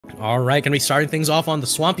All right, gonna be starting things off on the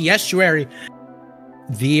Swampy Estuary.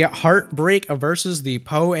 The Heartbreak versus the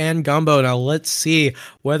Poe and Gumbo. Now let's see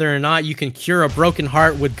whether or not you can cure a broken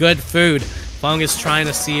heart with good food. Fungus trying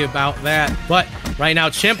to see about that. But right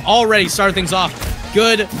now, Chimp already started things off.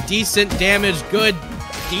 Good, decent damage, good,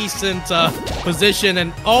 decent position.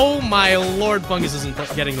 And oh my lord, Fungus isn't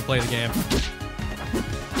getting to play the game.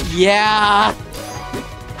 Yeah.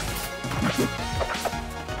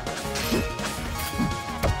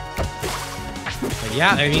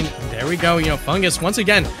 Yeah, I mean, there we go. You know, Fungus, once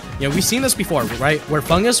again, you know, we've seen this before, right? Where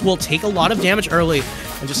Fungus will take a lot of damage early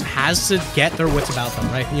and just has to get their wits about them,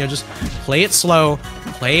 right? You know, just play it slow,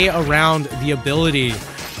 play around the ability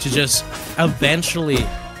to just eventually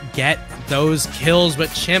get those kills.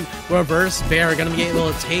 But Chimp, Reverse Bear are going to be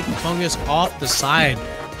able to take Fungus off the side.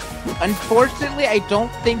 Unfortunately, I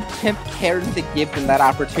don't think Chimp cares to give them that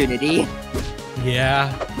opportunity.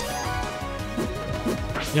 Yeah.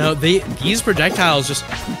 You know, these projectiles just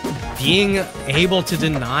being able to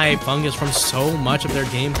deny Fungus from so much of their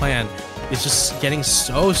game plan is just getting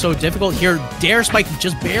so difficult here. Dare Spike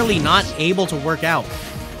just barely not able to work out.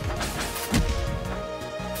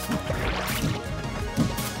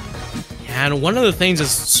 And one of the things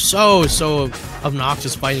that's so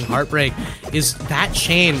obnoxious fighting Heartbreak is that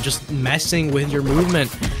chain just messing with your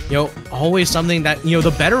movement. You know, always something that, you know,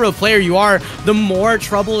 the better a player you are, the more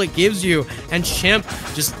trouble it gives you. And Chimp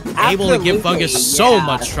just able to give Fungus so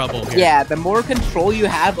much trouble here. Yeah, the more control you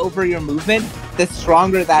have over your movement, the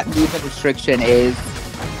stronger that movement restriction is.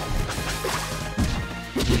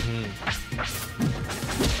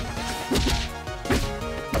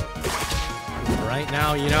 Right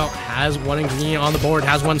now, you know, has one ingredient on the board,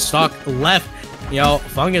 has one stock left. You know,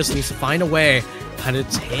 Fungus needs to find a way how to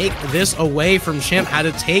take this away from Chimp, how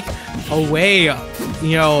to take away,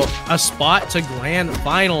 you know, a spot to grand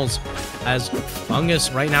finals, as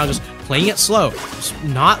Fungus right now just playing it slow, just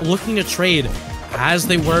not looking to trade as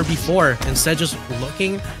they were before, instead just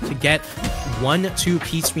looking to get 1-2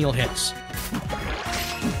 piecemeal hits.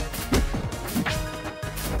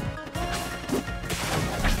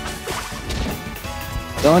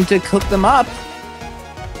 Going to cook them up.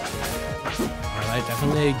 Alright,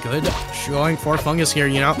 definitely a good showing for Fungus here,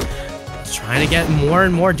 you know. Trying to get more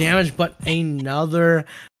and more damage, but another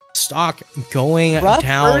stock going Rough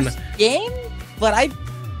down. First game, but I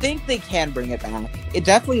think they can bring it back. It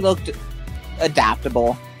definitely looked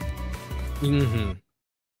adaptable.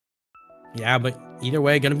 Yeah, but either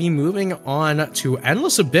way, going to be moving on to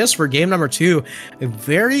Endless Abyss for game number 2. A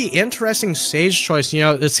very interesting stage choice. You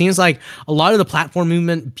know, it seems like a lot of the platform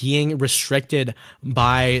movement being restricted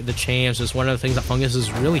by the chains is one of the things that Fungus is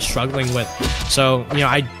really struggling with. So, you know,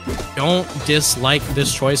 I don't dislike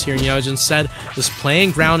this choice here. You know, instead, just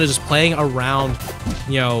playing grounded, just playing around,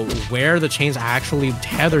 you know, where the chains actually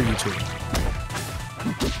tether you to.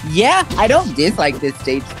 Yeah, I don't dislike this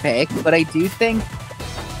stage pick, but I do think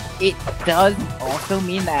it does also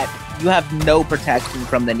mean that you have no protection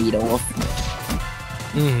from the needles.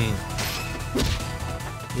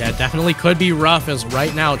 Yeah, it definitely could be rough, as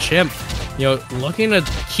right now Chimp, you know, looking to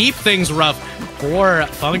keep things rough for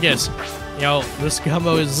Fungus. You know, this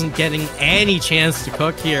Gumbo isn't getting any chance to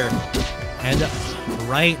cook here. And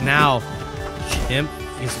right now, Chimp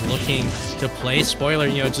is looking to play spoiler,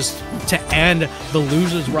 you know, just to end the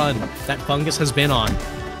loser's run that Fungus has been on.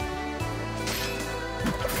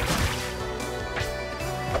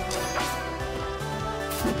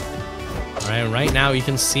 Right now, you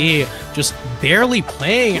can see just barely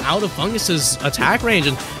playing out of Fungus's attack range,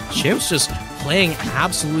 and Chimp's just playing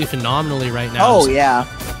absolutely phenomenally right now. Oh, yeah.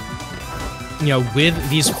 You know, with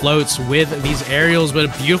these floats, with these aerials, but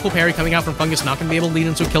a beautiful parry coming out from Fungus, not going to be able to lead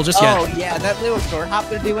into a kill just yet. Oh, yeah, that little short hop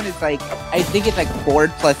they're doing is like, I think it's like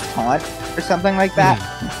forward plus taunt or something like that.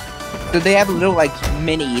 So they have a little, like,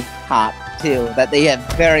 mini hop, too, that they have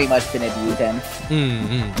very much been abusing.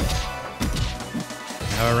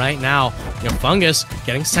 Right now, you know, Fungus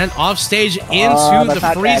getting sent off stage into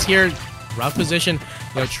the freeze here. Rough position,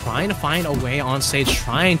 you know, trying to find a way on stage,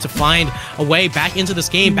 trying to find a way back into this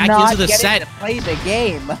game, back into the set. To play the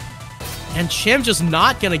game. And Chimp just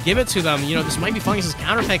not going to give it to them. You know, this might be Fungus's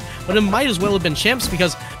counter pick, but it might as well have been Chimp's,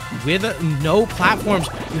 because with no platforms,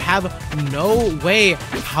 you have no way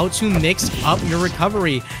how to mix up your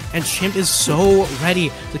recovery. And Chimp is so ready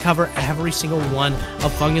to cover every single one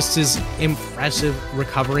of Fungus's impressive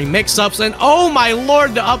recovery mix-ups. And oh my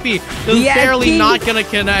lord, the uppie is barely not going to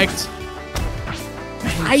connect.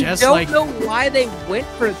 I don't know why they went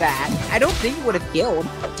for that. I don't think it would have killed.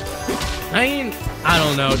 I mean, I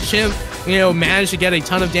don't know. Chimp, you know, managed to get a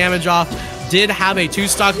ton of damage off, did have a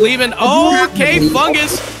 2-stock lead, and okay,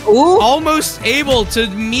 Fungus almost able to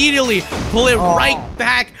immediately pull it right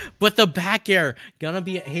back, but the back air gonna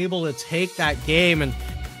be able to take that game. And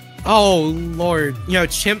oh lord, you know,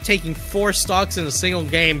 Chimp taking 4 stocks in a single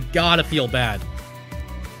game, gotta feel bad.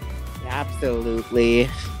 Absolutely.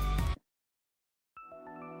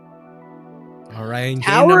 All right, game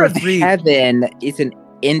Tower number of 3. Heaven is an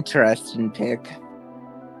interesting pick.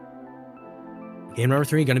 Game number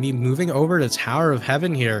 3 going to be moving over to Tower of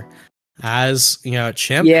Heaven here, as you know,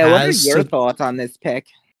 Chimp. Yeah, what are your thoughts on this pick?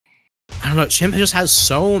 I don't know. Chimp just has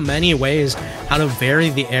so many ways how to vary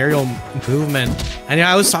the aerial movement, and you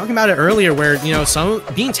know, I was talking about it earlier, where you know, some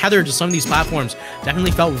being tethered to some of these platforms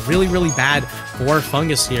definitely felt really, really bad for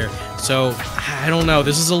Fungus here. So I don't know.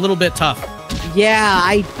 This is a little bit tough.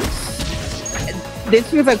 Yeah, this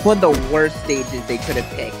feels like one of the worst stages they could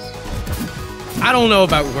have picked. I don't know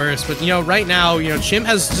about worse, but you know, right now, you know, Chimp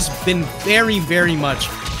has just been very, very much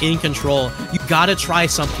in control. You gotta try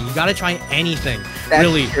something. You gotta try anything,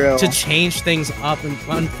 really, to change things up. And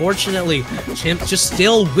unfortunately, Chimp just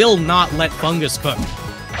still will not let Fungus cook.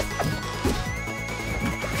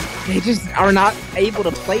 They just are not able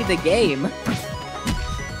to play the game.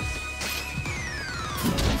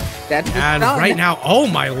 That's the and stun. Right now, oh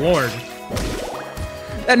my lord.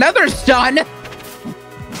 Another stun!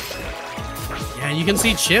 And you can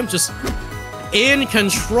see Chimp just in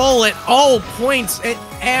control at all points, at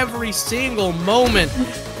every single moment.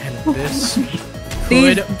 And this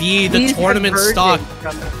could be the tournament stock.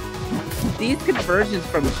 These conversions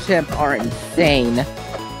from Chimp are insane.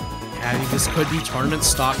 Yeah, this could be tournament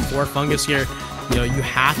stock for Fungus here. You know, you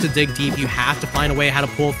have to dig deep. You have to find a way how to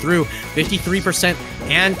pull through. 53%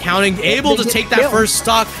 and counting. Able to take that first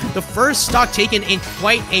stock. The first stock taken in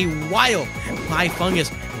quite a while by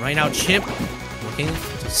Fungus. Right now, Chimp looking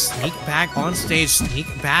to sneak back on stage, sneak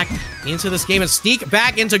back into this game, and sneak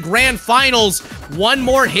back into grand finals. One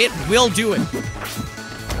more hit will do it.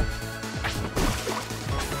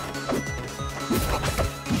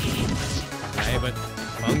 Okay, but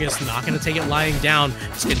Fungus not going to take it lying down,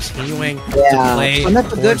 just continuing to play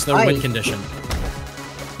towards the win condition.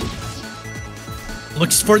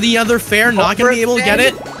 Looks for the other fair, not going to be able to get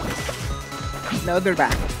it. No, they're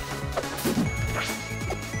back.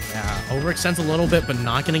 Overextends a little bit, but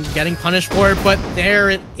not getting punished for it. But there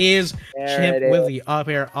it is. Chimp with the up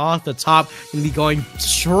air off the top. Gonna be going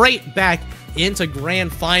straight back into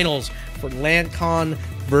grand finals for LandCon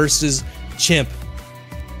versus Chimp.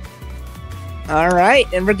 All right,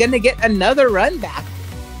 and we're gonna get another run back.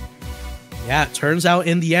 Yeah, it turns out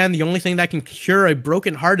in the end, the only thing that can cure a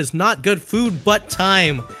broken heart is not good food, but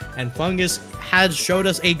time. And Fungus had showed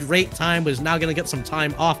us a great time, but is now gonna get some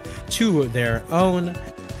time off to their own.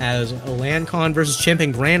 As LandCon versus Chimp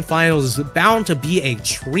in grand finals is bound to be a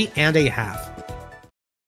treat and a half.